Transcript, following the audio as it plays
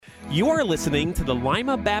You are listening to the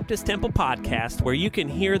Lima Baptist Temple podcast, where you can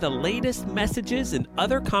hear the latest messages and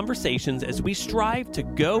other conversations as we strive to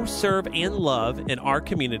go, serve, and love in our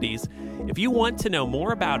communities. If you want to know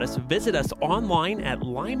more about us, visit us online at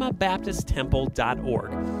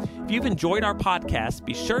limabaptisttemple.org. If you've enjoyed our podcast,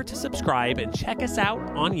 be sure to subscribe and check us out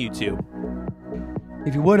on YouTube.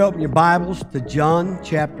 If you would, open your Bibles to John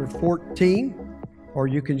chapter 14, or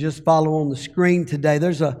you can just follow on the screen today.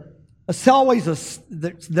 There's always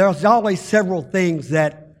several things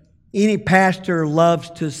that any pastor loves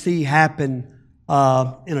to see happen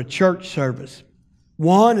in a church service.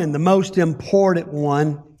 One, and the most important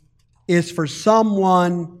one, is for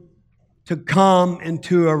someone to come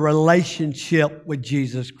into a relationship with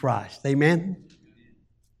Jesus Christ. Amen?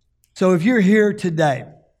 So if you're here today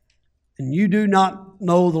and you do not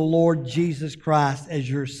know the Lord Jesus Christ as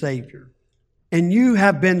your Savior, and you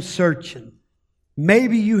have been searching,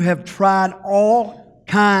 maybe you have tried all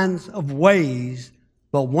kinds of ways,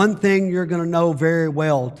 but one thing you're going to know very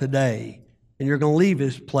well today, and you're going to leave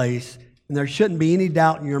this place, and there shouldn't be any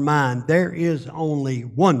doubt in your mind, there is only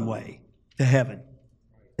one way to heaven,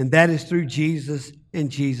 and that is through Jesus and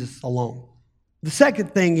Jesus alone. The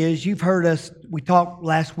second thing is, you've heard us, we talked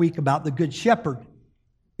last week about the Good Shepherd,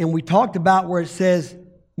 and we talked about where it says,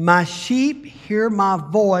 "My sheep hear my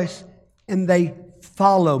voice, and they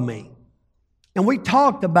follow me." And we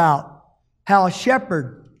talked about how a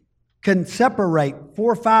shepherd can separate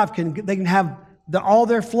 4 or 5, they can have all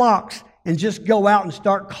their flocks and just go out and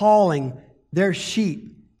start calling their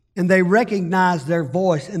sheep. And they recognize their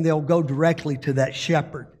voice and they'll go directly to that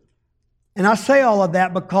shepherd. And I say all of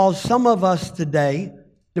that because some of us today,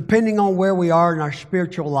 depending on where we are in our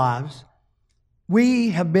spiritual lives,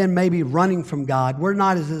 we have been maybe running from God. We're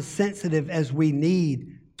not as sensitive as we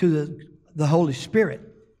need to the Holy Spirit.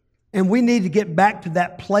 And we need to get back to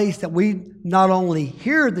that place that we not only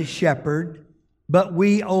hear the shepherd, but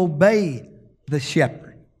we obey the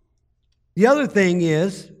shepherd. The other thing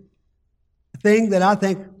is, the thing that I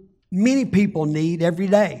think many people need every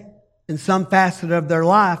day in some facet of their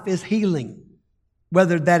life is healing.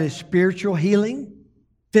 Whether that is spiritual healing,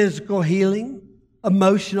 physical healing,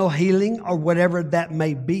 emotional healing, or whatever that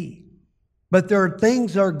may be. But there are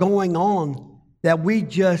things that are going on that we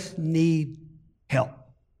just need help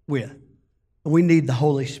with. And we need the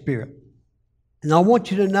Holy Spirit. And I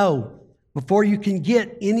want you to know, before you can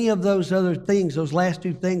get any of those other things, those last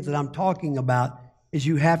 2 things that I'm talking about, is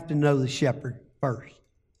you have to know the shepherd first.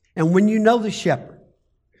 And when you know the shepherd,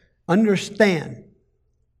 understand,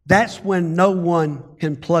 that's when no one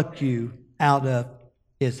can pluck you out of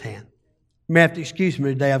his hand. You may have to excuse me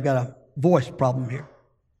today, I've got a voice problem here.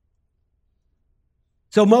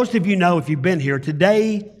 So most of you know, if you've been here,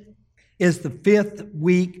 today is the 5th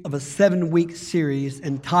week of a 7-week series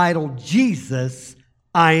entitled Jesus,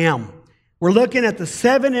 I Am. We're looking at the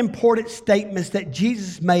 7 important statements that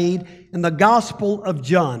Jesus made in the Gospel of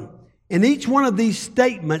John. And each one of these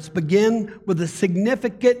statements begin with a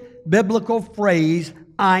significant biblical phrase,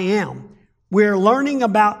 I am. We're learning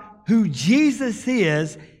about who Jesus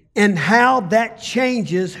is and how that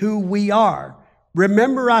changes who we are.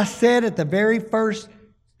 Remember, I said at the very first,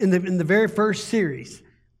 in the very first series,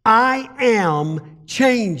 I am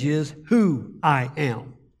changes who I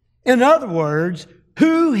am. In other words,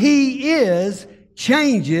 who He is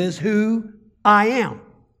changes who I am.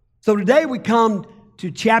 So today we come to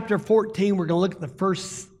chapter 14. We're going to look at the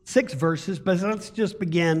first 6 verses, but let's just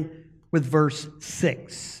begin with verse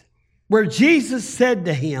 6, where Jesus said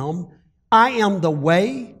to him, I am the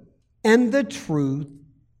way and the truth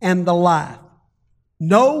and the life.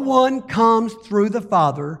 No one comes through the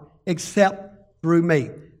Father except through me.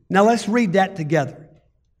 Now let's read that together.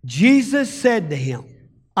 Jesus said to him,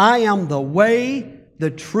 I am the way,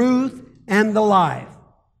 the truth, and the life.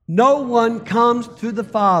 No one comes to the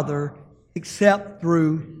Father except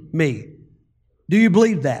through me. Do you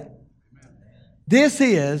believe that? This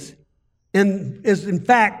is in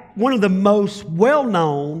fact one of the most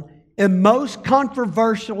well-known and most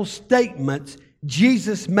controversial statements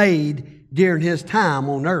Jesus made during his time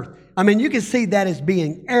on earth. I mean, you can see that as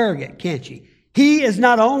being arrogant, can't you? He is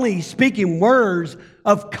not only speaking words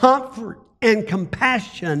of comfort and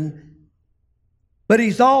compassion, but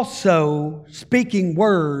he's also speaking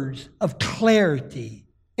words of clarity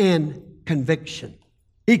and conviction.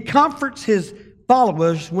 He comforts his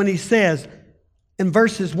followers when he says in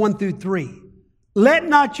verses 1 through 3, let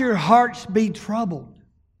not your hearts be troubled.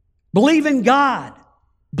 Believe in God.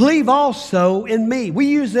 Believe also in me. We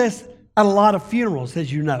use this at a lot of funerals, as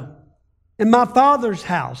you know. In my Father's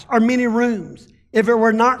house are many rooms. If it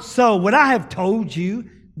were not so, would I have told you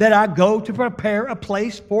that I go to prepare a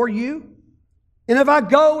place for you? And if I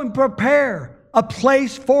go and prepare a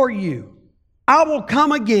place for you, I will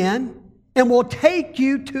come again and will take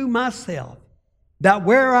you to myself, that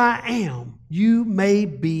where I am, you may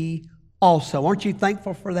be also. Aren't you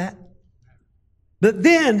thankful for that? But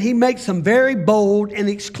then he makes some very bold and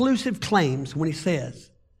exclusive claims when he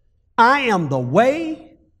says, I am the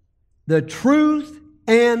way, the truth,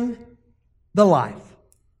 and the life.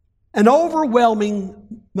 An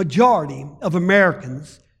overwhelming majority of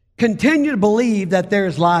Americans continue to believe that there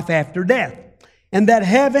is life after death and that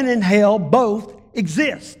heaven and hell both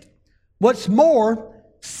exist. What's more,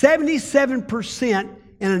 77%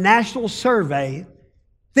 in a national survey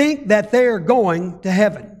think that they are going to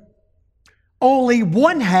heaven. Only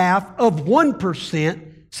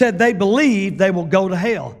 0.5% said they believe they will go to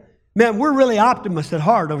hell. Man, we're really optimists at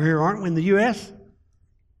heart over here, aren't we, in the U.S.?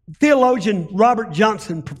 Theologian Robert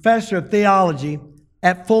Johnson, professor of theology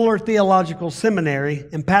at Fuller Theological Seminary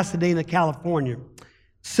in Pasadena, California,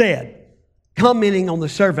 said, commenting on the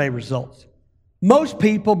survey results, most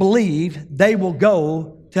people believe they will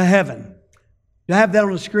go to heaven. Do I have that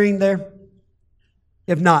on the screen there?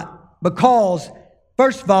 If not, because,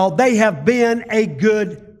 first of all, they have been a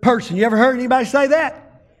good person. You ever heard anybody say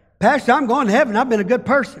that? Pastor, I'm going to heaven. I've been a good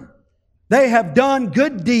person. They have done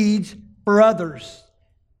good deeds for others.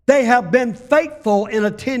 They have been faithful in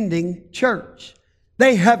attending church.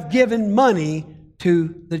 They have given money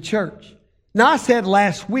to the church. Now, I said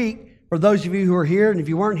last week, for those of you who are here, and if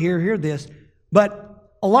you weren't here, hear this, but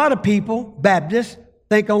a lot of people, Baptists,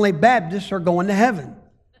 think only Baptists are going to heaven.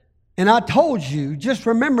 And I told you, just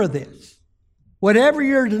remember this. Whatever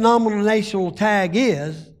your denominational tag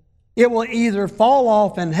is, it will either fall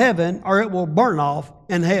off in heaven or it will burn off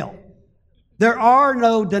in hell. There are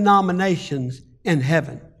no denominations in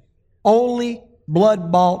heaven. Only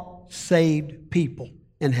blood-bought, saved people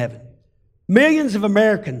in heaven. Millions of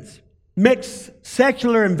Americans mix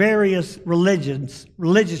secular and various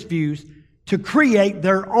religious views to create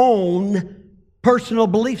their own personal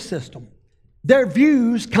belief system. Their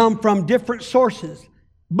views come from different sources: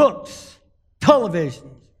 books, television,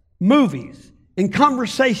 movies, and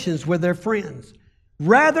conversations with their friends.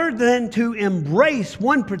 Rather than to embrace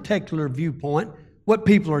one particular viewpoint, what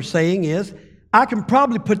people are saying is, I can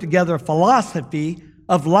probably put together a philosophy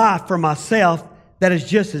of life for myself that is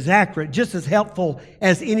just as accurate, just as helpful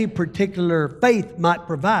as any particular faith might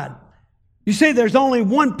provide. You see, there's only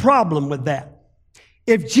one problem with that.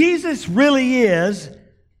 If Jesus really is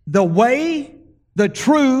the way, the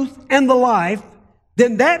truth, and the life,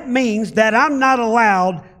 then that means that I'm not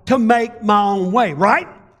allowed to make my own way, right?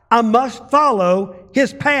 I must follow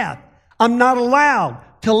His path. I'm not allowed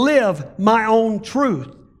to live my own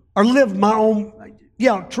truth or live my own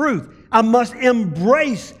truth. I must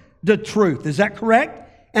embrace the truth. Is that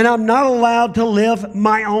correct? And I'm not allowed to live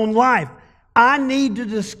my own life. I need to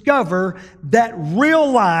discover that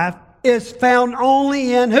real life is found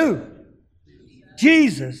only in who?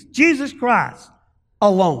 Jesus Christ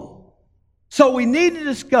alone. So we need to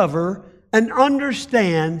discover and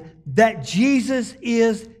understand that Jesus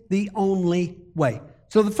is the only way.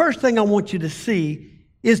 So the first thing I want you to see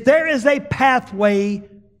is there is a pathway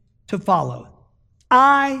to follow.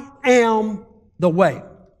 I am the way.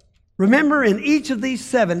 Remember, in each of these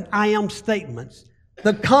 7 I am statements,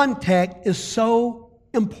 the context is so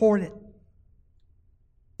important.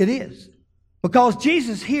 It is. Because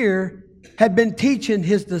Jesus here had been teaching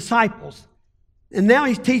His disciples, and now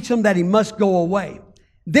He's teaching them that He must go away.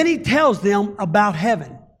 Then He tells them about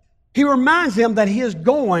heaven. He reminds them that He is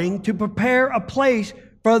going to prepare a place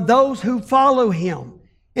for those who follow Him.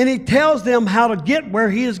 And He tells them how to get where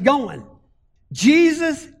He is going.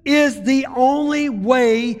 Jesus is the only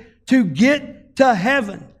way to get to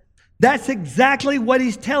heaven. That's exactly what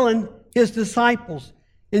He's telling His disciples.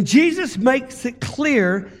 And Jesus makes it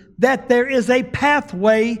clear that there is a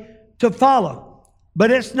pathway to follow. But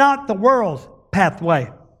it's not the world's pathway.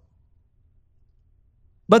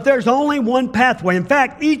 But there's only one pathway. In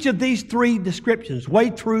fact, each of these 3 descriptions, way,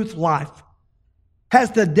 truth, life,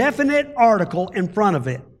 has the definite article in front of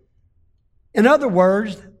it. In other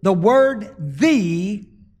words, the word "the"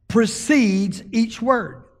 precedes each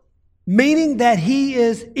word, meaning that He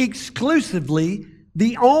is exclusively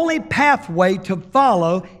the only pathway to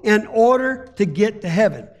follow in order to get to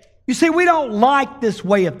heaven. You see, we don't like this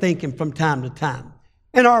way of thinking from time to time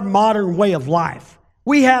in our modern way of life.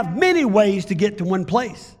 We have many ways to get to one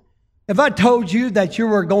place. If I told you that you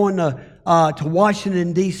were going to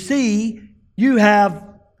Washington, D.C., you have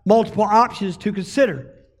multiple options to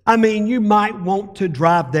consider. I mean, you might want to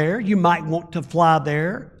drive there. You might want to fly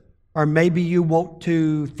there. Or maybe you want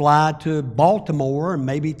to fly to Baltimore and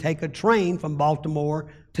maybe take a train from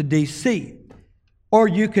Baltimore to D.C. Or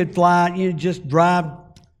you could fly, you just drive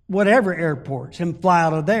whatever airports and fly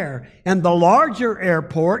out of there. And the larger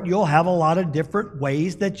airport, you'll have a lot of different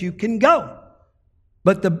ways that you can go.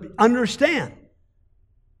 But understand,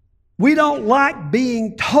 we don't like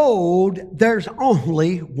being told there's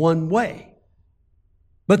only one way.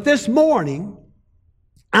 But this morning,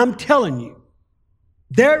 I'm telling you,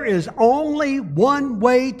 there is only one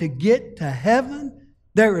way to get to heaven.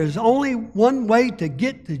 There is only one way to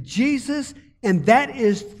get to Jesus, and that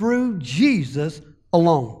is through Jesus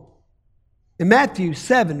alone. In Matthew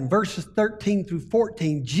 7, verses 13 through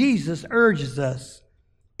 14, Jesus urges us,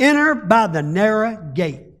 enter by the narrow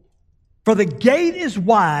gate. For the gate is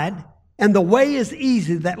wide, and the way is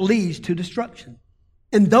easy that leads to destruction.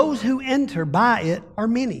 And those who enter by it are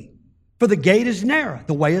many. For the gate is narrow,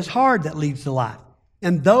 the way is hard that leads to life.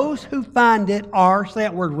 And those who find it are, say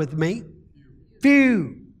that word with me,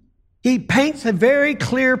 few. He paints a very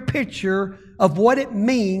clear picture of what it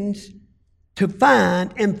means to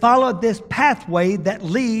find and follow this pathway that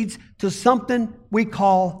leads to something we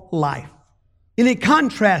call life. And he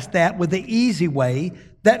contrasts that with the easy way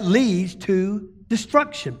that leads to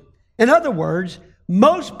destruction. In other words,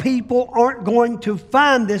 most people aren't going to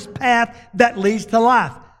find this path that leads to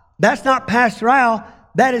life. That's not Pastor Al,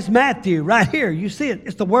 that is Matthew right here. You see it.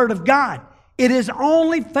 It's the Word of God. It is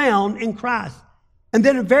only found in Christ. And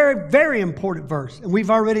then a very, very important verse, and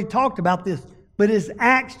we've already talked about this, but it's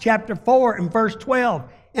Acts chapter 4 and verse 12.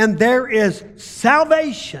 And there is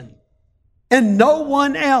salvation in no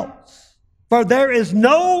one else, for there is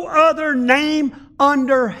no other name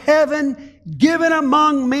under heaven given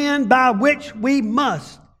among men by which we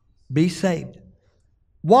must be saved.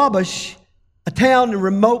 Wabash, a town in a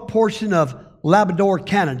remote portion of Labrador,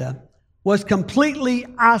 Canada, was completely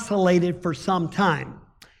isolated for some time.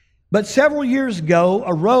 But several years ago,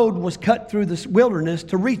 a road was cut through this wilderness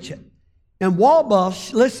to reach it. And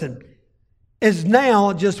Wabash, listen, is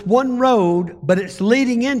now just one road, but it's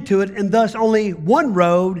leading into it, and thus only one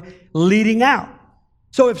road leading out.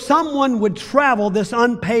 So if someone would travel this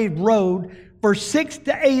unpaved road for 6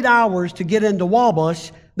 to 8 hours to get into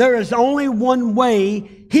Wabash, there is only one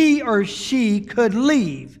way he or she could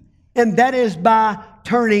leave, and that is by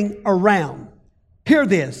turning around. Hear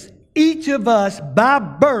this. Each of us by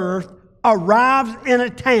birth arrives in a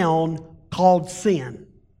town called sin.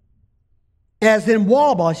 As in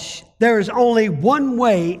Wabash, there is only one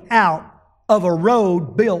way out of a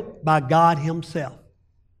road built by God Himself.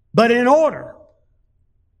 But in order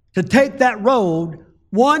to take that road,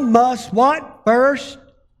 one must what? First,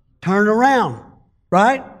 turn around,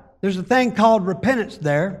 right? There's a thing called repentance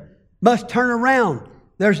there. Must turn around.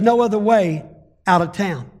 There's no other way out of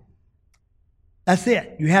town. That's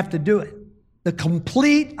it. You have to do it. The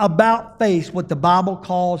complete about face, what the Bible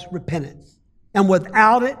calls repentance. And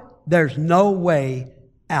without it, there's no way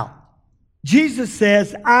out. Jesus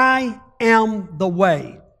says, I am the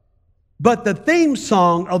way. But the theme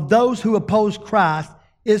song of those who oppose Christ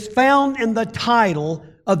is found in the title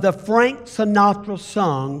of the Frank Sinatra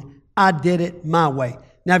song, I Did It My Way.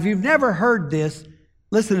 Now, if you've never heard this,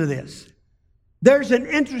 listen to this. There's an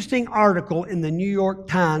interesting article in the New York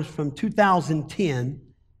Times from 2010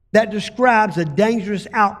 that describes a dangerous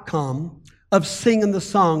outcome of singing the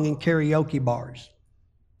song in karaoke bars.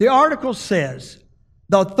 The article says,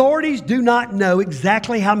 the authorities do not know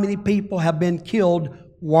exactly how many people have been killed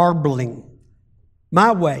warbling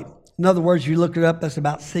my way. In other words, you look it up, that's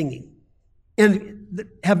about singing. And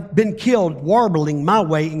have been killed warbling my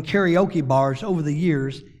way in karaoke bars over the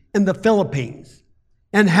years in the Philippines.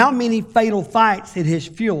 And how many fatal fights it has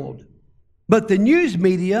fueled. But the news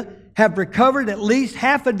media have recovered at least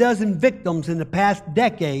half a dozen victims in the past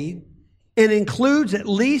decade, and includes at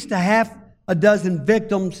least a half a dozen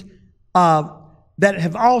victims that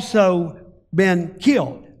have also been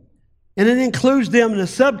killed. And it includes them in a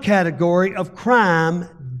subcategory of crime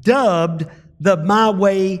dubbed the My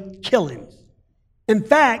Way killings. In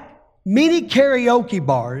fact, many karaoke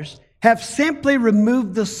bars have simply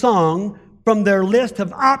removed the song from their list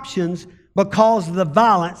of options because of the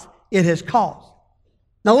violence it has caused.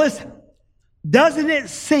 Now listen, doesn't it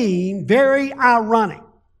seem very ironic,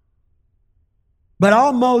 but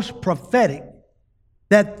almost prophetic,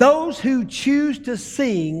 that those who choose to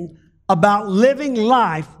sing about living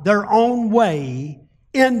life their own way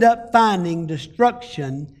end up finding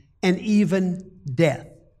destruction and even death?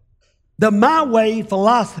 The My Way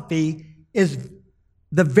philosophy is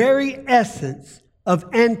the very essence of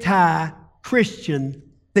anti-Christian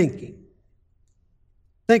thinking.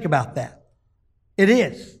 Think about that. It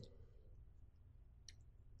is.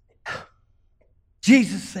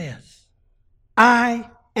 Jesus says, I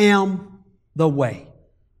am the way.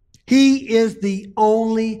 He is the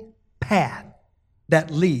only path that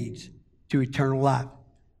leads to eternal life.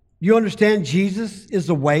 You understand Jesus is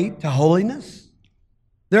the way to holiness?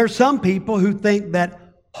 There are some people who think that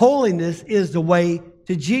holiness is the way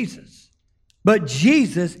to Jesus. But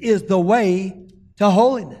Jesus is the way to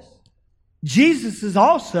holiness. Jesus is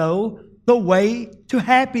also the way to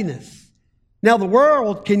happiness. Now, the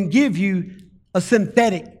world can give you a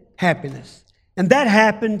synthetic happiness. And that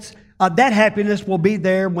happiness will be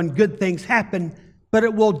there when good things happen, but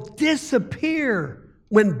it will disappear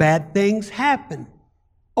when bad things happen.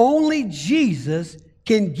 Only Jesus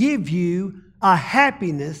can give you a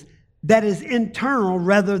happiness that is internal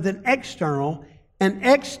rather than external, and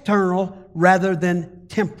external rather than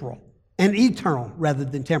temporal, and eternal rather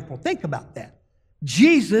than temporal. Think about that.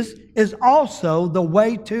 Jesus is also the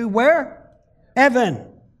way to where? Heaven.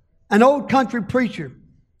 An old country preacher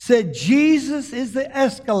said Jesus is the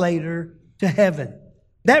escalator to heaven.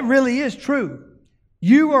 That really is true.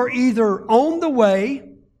 You are either on the way,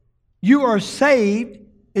 you are saved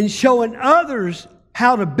and showing others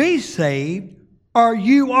how to be saved, or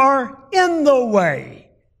you are in the way.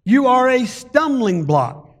 You are a stumbling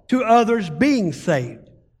block to others being saved.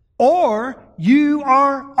 Or you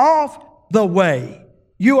are off the way.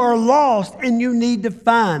 You are lost and you need to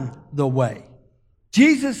find the way.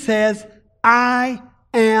 Jesus says, I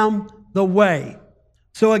am the way.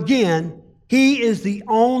 So again, He is the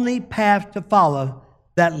only path to follow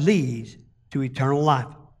that leads to eternal life.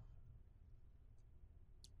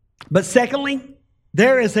 But secondly,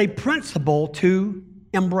 there is a principle to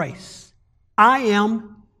embrace. I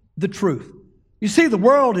am the truth. You see, the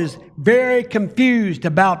world is very confused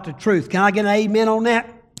about the truth. Can I get an amen on that?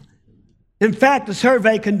 In fact, a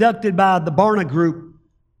survey conducted by the Barna Group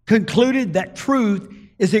concluded that truth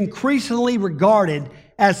is increasingly regarded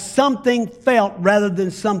as something felt rather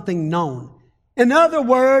than something known. In other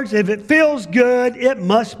words, if it feels good, it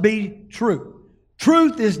must be true.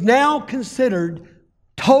 Truth is now considered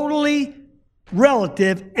totally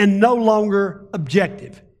relative and no longer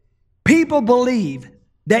objective. People believe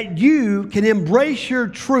that you can embrace your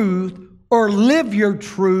truth or live your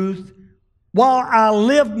truth, while I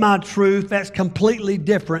live my truth that's completely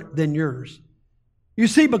different than yours. You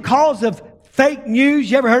see, because of fake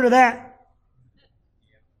news, you ever heard of that?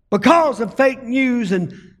 Because of fake news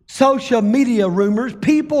and social media rumors,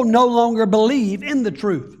 people no longer believe in the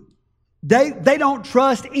truth. They don't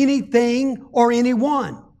trust anything or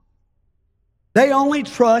anyone. They only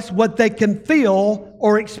trust what they can feel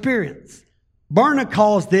or experience. Barna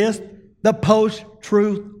calls this the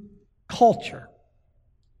post-truth culture.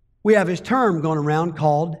 We have his term going around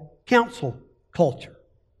called cancel culture.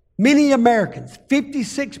 Many Americans,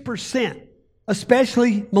 56%,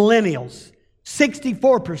 especially millennials,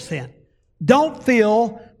 64%, don't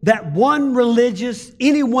feel that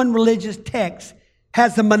any one religious text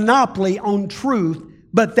has a monopoly on truth,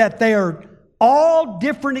 but that they are all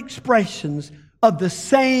different expressions of the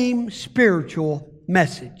same spiritual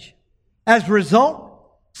message. As a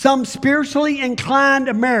result, some spiritually inclined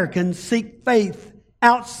Americans seek faith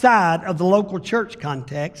outside of the local church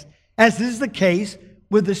context, as is the case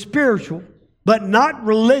with the spiritual but not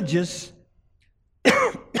religious,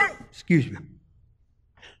 excuse me,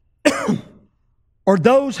 or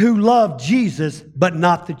those who love Jesus but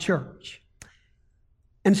not the church.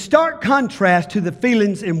 In stark contrast to the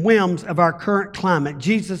feelings and whims of our current climate,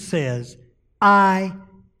 Jesus says, I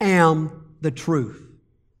am the truth.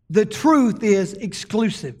 The truth is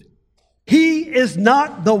exclusive. He is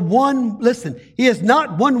not the one, listen, He is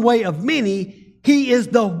not one way of many. He is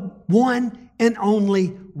the one and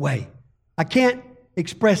only way. I can't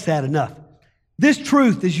express that enough. This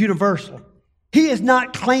truth is universal. He is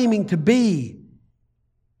not claiming to be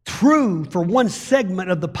true for one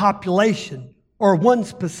segment of the population or one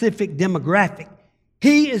specific demographic.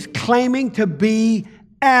 He is claiming to be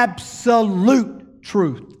absolute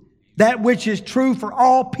truth, that which is true for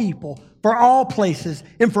all people, for all places,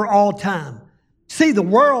 and for all time. See, the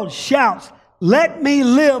world shouts, let me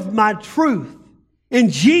live my truth.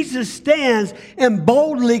 And Jesus stands and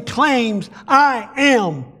boldly claims, I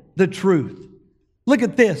am the truth. Look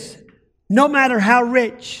at this. No matter how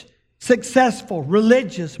rich, successful,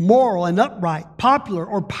 religious, moral, and upright, popular,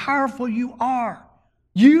 or powerful you are,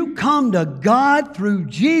 you come to God through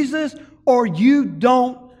Jesus, or you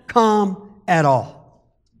don't come at all.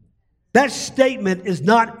 That statement is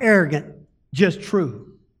not arrogant, just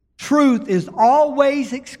true. Truth is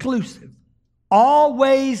always exclusive,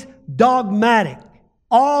 always dogmatic,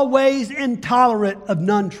 always intolerant of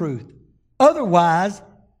non-truth. Otherwise,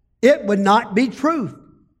 it would not be truth.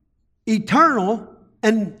 Eternal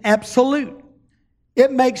and absolute.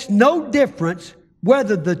 It makes no difference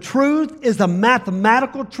whether the truth is a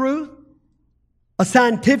mathematical truth, a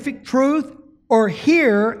scientific truth, or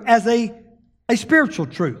here as a spiritual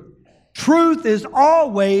truth. Truth is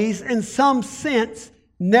always, in some sense,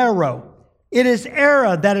 narrow. It is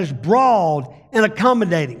error that is broad and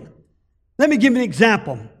accommodating. Let me give you an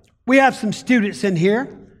example. We have some students in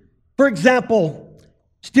here. For example,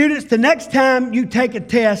 students, the next time you take a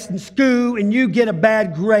test in school and you get a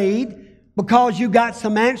bad grade because you got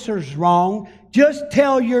some answers wrong, just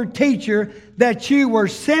tell your teacher that you were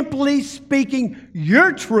simply speaking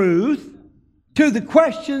your truth to the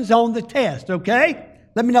questions on the test, okay?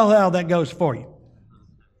 Let me know how that goes for you.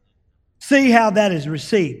 See how that is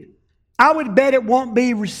received. I would bet it won't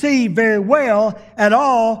be received very well at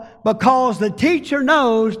all because the teacher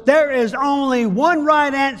knows there is only one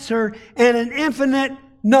right answer and an infinite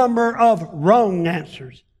number of wrong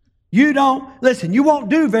answers. You won't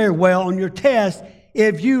do very well on your test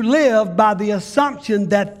if you live by the assumption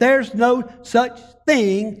that there's no such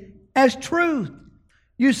thing as truth.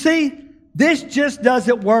 You see, this just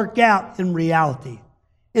doesn't work out in reality.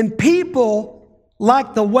 And people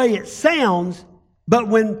like the way it sounds, but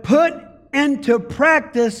when put into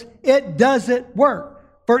practice, it doesn't work.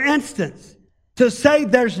 For instance, to say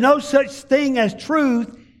there's no such thing as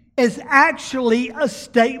truth is actually a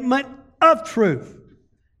statement of truth.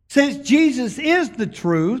 Since Jesus is the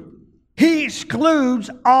truth, He excludes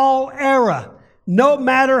all error, no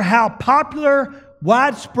matter how popular,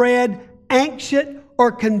 widespread, ancient,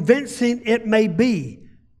 or convincing it may be.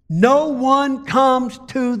 No one comes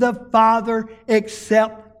to the Father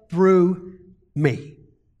except through me.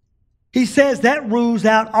 He says that rules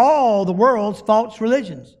out all the world's false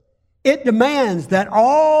religions. It demands that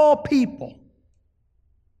all people,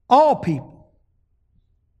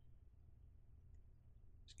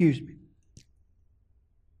 excuse me,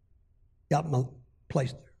 got my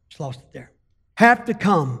place there, just lost it there, have to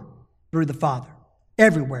come through the Father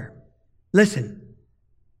everywhere. Listen,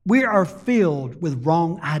 we are filled with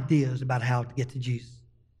wrong ideas about how to get to Jesus.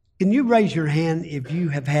 Can you raise your hand if you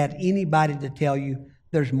have had anybody to tell you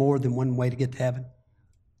there's more than one way to get to heaven?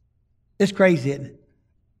 It's crazy, isn't it?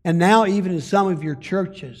 And now even in some of your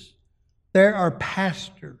churches, there are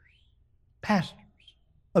pastors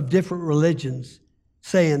of different religions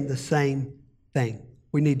saying the same thing.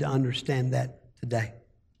 We need to understand that today.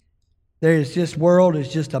 This world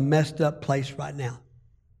is just a messed up place right now.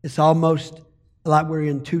 It's almost like we're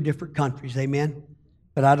in two different countries, amen?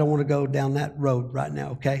 But I don't want to go down that road right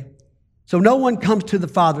now, okay? So no one comes to the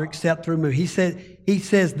Father except through me. He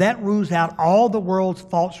says that rules out all the world's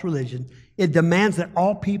false religion. It demands that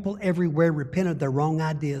all people everywhere repent of their wrong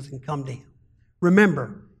ideas and come to Him.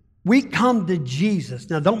 Remember, we come to Jesus.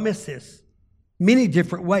 Now don't miss this. Many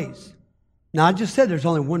different ways. Now I just said there's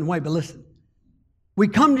only one way, but listen. We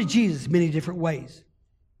come to Jesus many different ways.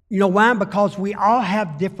 You know why? Because we all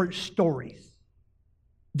have different stories,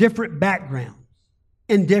 different backgrounds,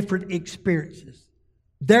 and different experiences.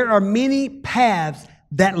 There are many paths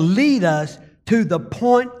that lead us to the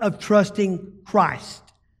point of trusting Christ.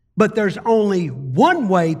 But there's only one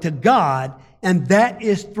way to God, and that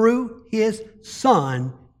is through His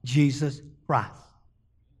Son, Jesus Christ.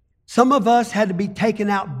 Some of us had to be taken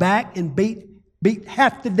out back and beat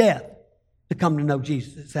half to death to come to know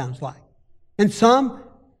Jesus, it sounds like. And some,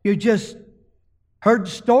 you just heard the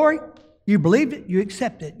story, you believed it, you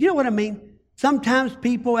accepted it. You know what I mean? Sometimes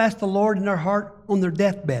people ask the Lord in their heart on their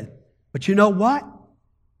deathbed. But you know what?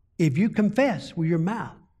 If you confess with your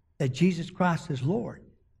mouth that Jesus Christ is Lord,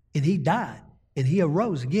 and He died, and He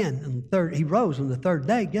arose again, He rose on the third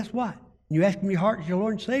day, guess what? You ask Him in your heart as your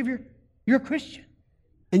Lord and Savior, you're a Christian.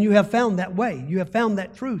 And you have found that way. You have found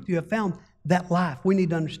that truth. You have found that life. We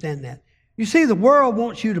need to understand that. You see, the world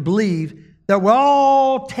wants you to believe that we're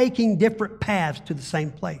all taking different paths to the same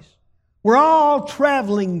place. We're all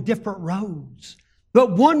traveling different roads.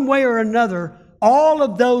 But one way or another, all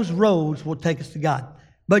of those roads will take us to God.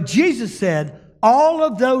 But Jesus said, all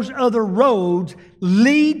of those other roads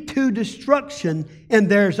lead to destruction, and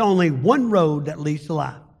there's only one road that leads to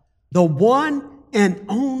life. The one and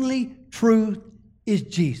only truth is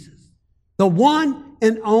Jesus. The one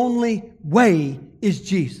and only way is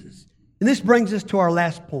Jesus. And this brings us to our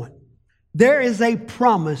last point. There is a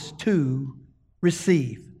promise to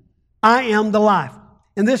receive. I am the life.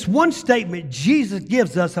 In this one statement, Jesus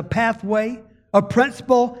gives us a pathway, a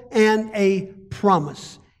principle, and a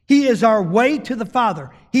promise. He is our way to the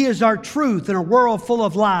Father. He is our truth in a world full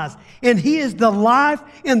of lies. And He is the life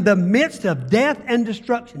in the midst of death and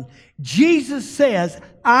destruction. Jesus says,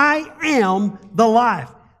 I am the life.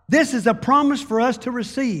 This is a promise for us to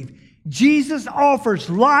receive. Jesus offers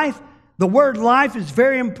life, The word life is a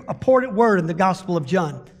very important word in the Gospel of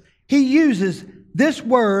John. He uses this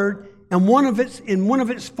word in one of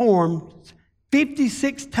its forms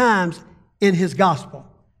 56 times in his Gospel.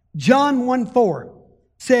 John 1:4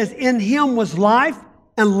 says, "In him was life,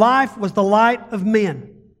 and life was the light of men."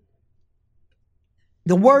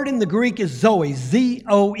 The word in the Greek is Zoe,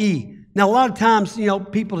 Z-O-E. Now, a lot of times,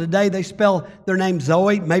 people today, they spell their name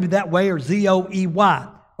Zoe, maybe that way, or Z-O-E-Y,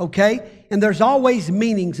 okay? And there's always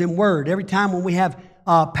meanings in word. Every time when we have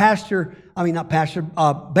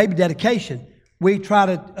baby dedication, we try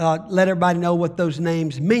to let everybody know what those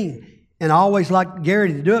names mean. And I always like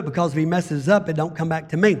Gary to do it because if he messes up, it don't come back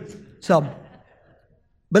to me.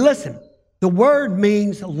 But listen, the word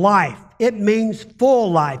means life. It means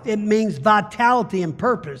full life. It means vitality and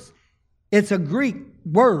purpose. It's a Greek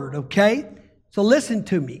word, okay? So listen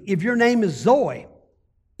to me. If your name is Zoe,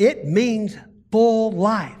 it means full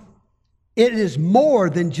life. It is more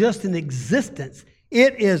than just an existence.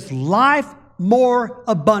 It is life more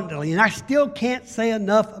abundantly. And I still can't say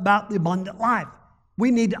enough about the abundant life. We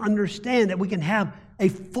need to understand that we can have a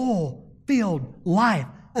full-filled life,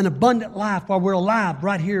 an abundant life while we're alive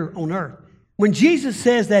right here on earth. When Jesus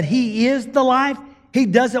says that He is the life, He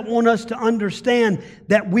doesn't want us to understand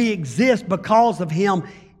that we exist because of Him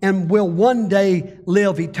and will one day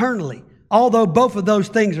live eternally. Although both of those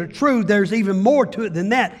things are true, there's even more to it than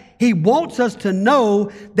that. He wants us to know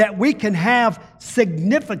that we can have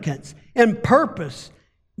significance and purpose,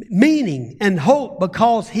 meaning and hope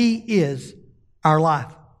because He is our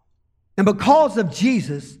life. And because of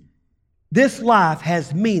Jesus, this life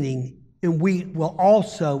has meaning, and we will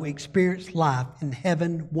also experience life in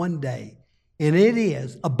heaven one day. And it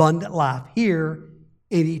is abundant life here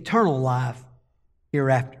and eternal life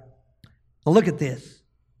hereafter. Now look at this.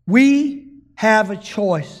 We have a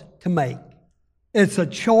choice to make. It's a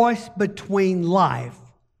choice between life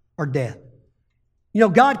or death.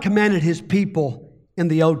 God commanded His people in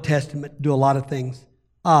the Old Testament to do a lot of things.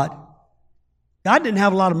 God didn't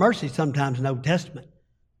have a lot of mercy sometimes in the Old Testament.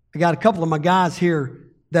 I got a couple of my guys here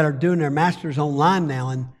that are doing their masters online now,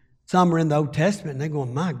 and some are in the Old Testament, and they're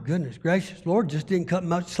going, my goodness gracious, Lord just didn't cut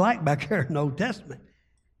much slack back here in the Old Testament.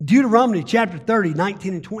 Deuteronomy chapter 30,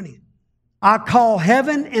 19 and 20. I call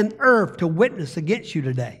heaven and earth to witness against you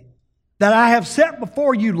today, that I have set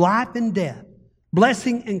before you life and death,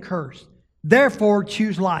 blessing and curse. Therefore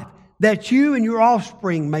choose life, that you and your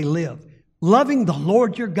offspring may live, loving the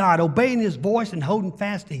Lord your God, obeying His voice and holding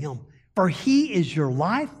fast to Him. For He is your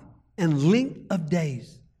life and length of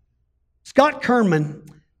days. Scott Kerman,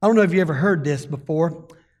 I don't know if you ever heard this before,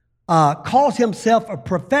 calls himself a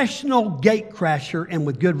professional gate crasher, and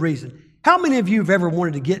with good reason. How many of you have ever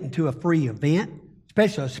wanted to get into a free event,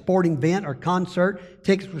 especially a sporting event or concert?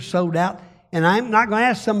 Tickets were sold out. And I'm not going to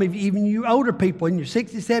ask some of you, even you older people in your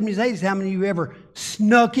 60s, 70s, 80s, how many of you ever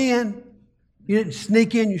snuck in? You didn't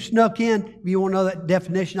sneak in, you snuck in. If you want to know that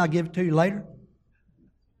definition, I'll give it to you later.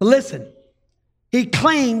 But listen, he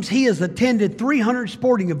claims he has attended 300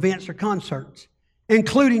 sporting events or concerts,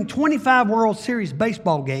 including 25 World Series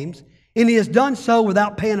baseball games, and he has done so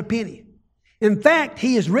without paying a penny. In fact,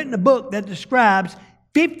 he has written a book that describes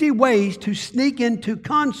 50 ways to sneak into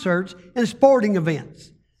concerts and sporting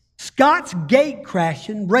events. Scott's gate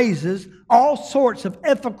crashing raises all sorts of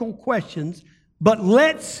ethical questions, but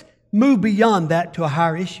let's move beyond that to a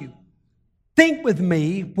higher issue. Think with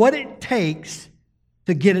me what it takes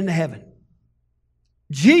to get into heaven.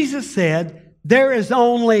 Jesus said there is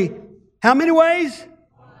only how many ways?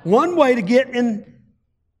 One way to get in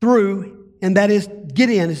through, and that is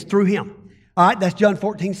get in is through Him. All right, that's John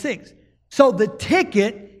 14:6. So the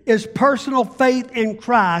ticket is personal faith in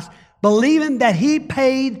Christ, believing that He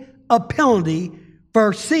paid a penalty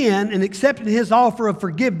for sin and accepting His offer of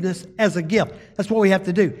forgiveness as a gift. That's what we have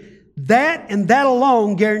to do. That and that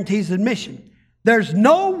alone guarantees admission. There's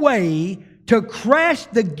no way to crash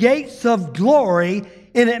the gates of glory,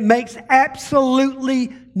 and it makes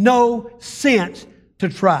absolutely no sense to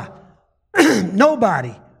try.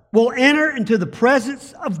 Nobody will enter into the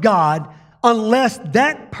presence of God unless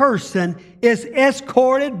that person is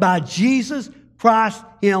escorted by Jesus Christ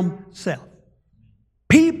Himself.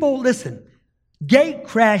 People, listen, gate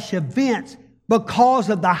crash events because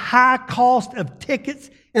of the high cost of tickets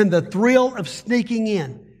and the thrill of sneaking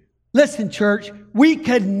in. Listen, church, we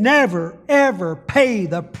could never, ever pay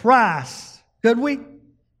the price, could we?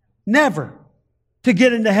 Never, to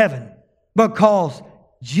get into heaven, because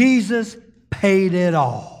Jesus paid it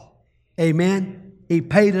all. Amen? He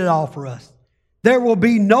paid it all for us. There will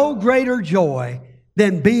be no greater joy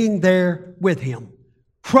than being there with Him.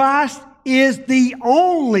 Christ is the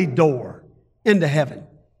only door into heaven.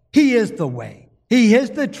 He is the way. He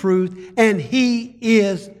is the truth, and He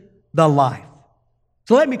is the life.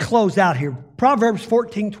 So let me close out here. Proverbs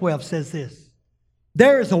 14:12 says this: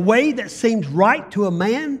 there is a way that seems right to a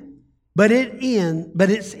man, but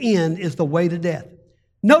its end is the way to death.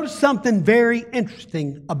 Notice something very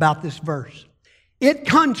interesting about this verse. It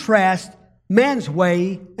contrasts man's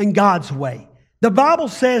way and God's way. The Bible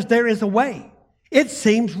says there is a way. It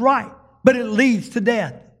seems right, but it leads to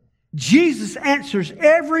death. Jesus answers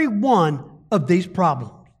every one of these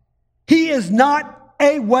problems. He is not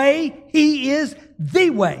a way, He is the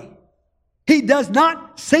way. He does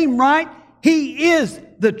not seem right, He is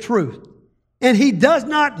the truth. And He does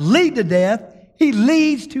not lead to death, He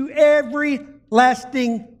leads to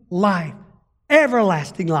everlasting life.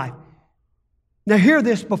 Everlasting life. Now hear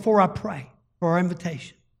this before I pray for our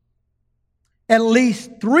invitation. At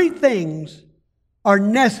least 3 things are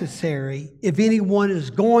necessary if anyone is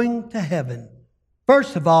going to heaven.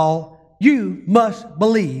 First of all, you must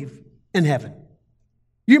believe in heaven.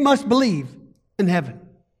 You must believe in heaven.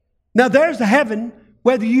 Now there's a heaven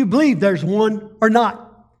whether you believe there's one or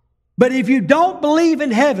not. But if you don't believe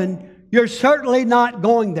in heaven, you're certainly not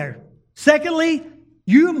going there. Secondly,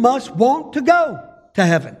 you must want to go to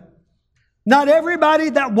heaven. Not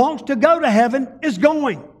everybody that wants to go to heaven is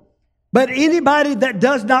going. But anybody that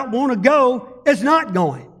does not want to go is not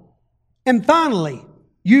going. And finally,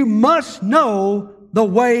 you must know the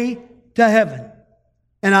way to heaven.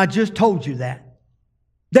 And I just told you that.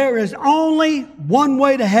 There is only one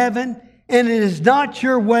way to heaven, and it is not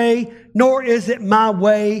your way, nor is it my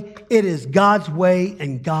way. It is God's way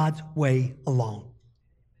and God's way alone.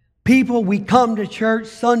 People, we come to church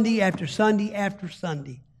Sunday after Sunday after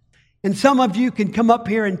Sunday. And some of you can come up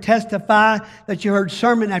here and testify that you heard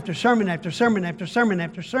sermon after sermon after sermon after sermon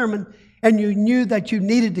after sermon, and you knew that you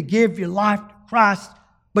needed to give your life to Christ,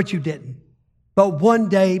 but you didn't. But one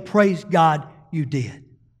day, praise God, you did.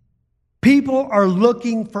 People are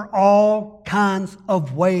looking for all kinds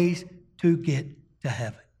of ways to get to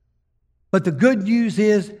heaven. But the good news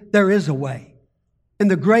is there is a way. And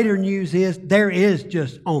the greater news is there is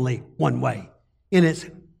just only one way, and it's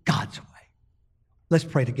God's way. Let's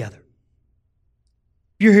pray together.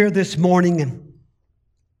 You're here this morning, and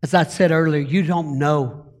as I said earlier, you don't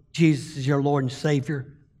know Jesus is your Lord and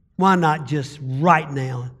Savior. Why not just right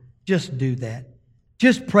now, just do that.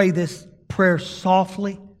 Just pray this prayer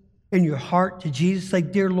softly in your heart to Jesus. Say,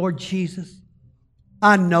 dear Lord Jesus,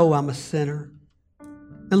 I know I'm a sinner.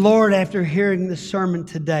 And Lord, after hearing this sermon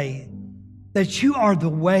today, that you are the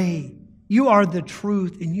way, you are the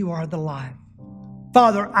truth, and you are the life.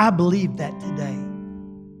 Father, I believe that today.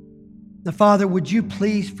 Now, Father, would you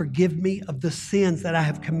please forgive me of the sins that I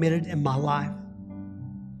have committed in my life?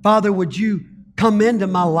 Father, would you come into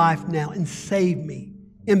my life now and save me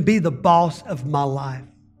and be the boss of my life?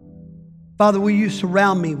 Father, will you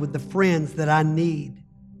surround me with the friends that I need?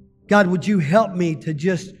 God, would you help me to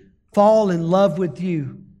just fall in love with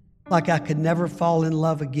you like I could never fall in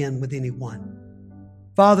love again with anyone?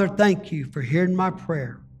 Father, thank you for hearing my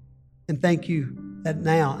prayer, and thank you that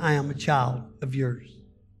now I am a child of yours.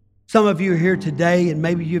 Some of you are here today, and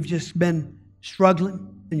maybe you've just been struggling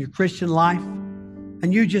in your Christian life,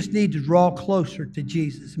 and you just need to draw closer to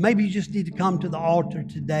Jesus. Maybe you just need to come to the altar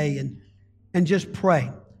today and just pray.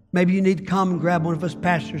 Maybe you need to come and grab one of us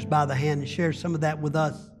pastors by the hand and share some of that with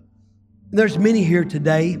us. And there's many here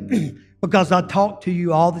today, because I talk to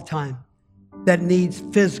you all the time, that needs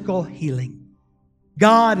physical healing.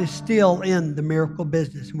 God is still in the miracle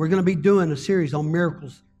business. And we're going to be doing a series on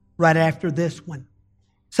miracles right after this one.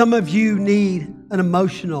 Some of you need an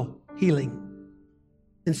emotional healing.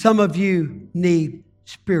 And some of you need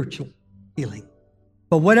spiritual healing.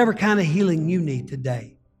 But whatever kind of healing you need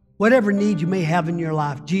today, whatever need you may have in your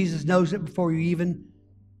life, Jesus knows it before you even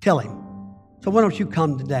tell Him. So why don't you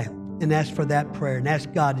come today and ask for that prayer and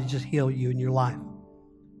ask God to just heal you in your life.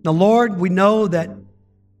 Now, Lord, we know that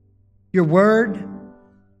your word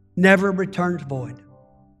never returns void.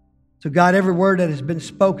 So God, every word that has been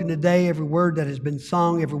spoken today, every word that has been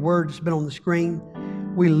sung, every word that's been on the screen,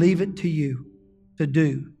 we leave it to you to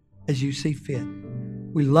do as you see fit.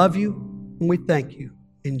 We love you and we thank you.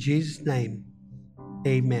 In Jesus' name,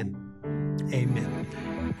 amen. Amen.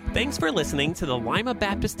 Thanks for listening to the Lima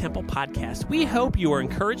Baptist Temple podcast. We hope you are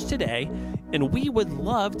encouraged today, and we would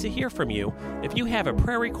love to hear from you. If you have a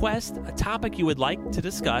prayer request, a topic you would like to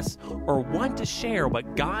discuss, or want to share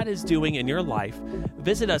what God is doing in your life,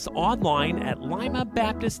 visit us online at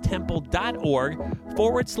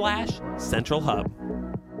limabaptisttemple.org/Central Hub.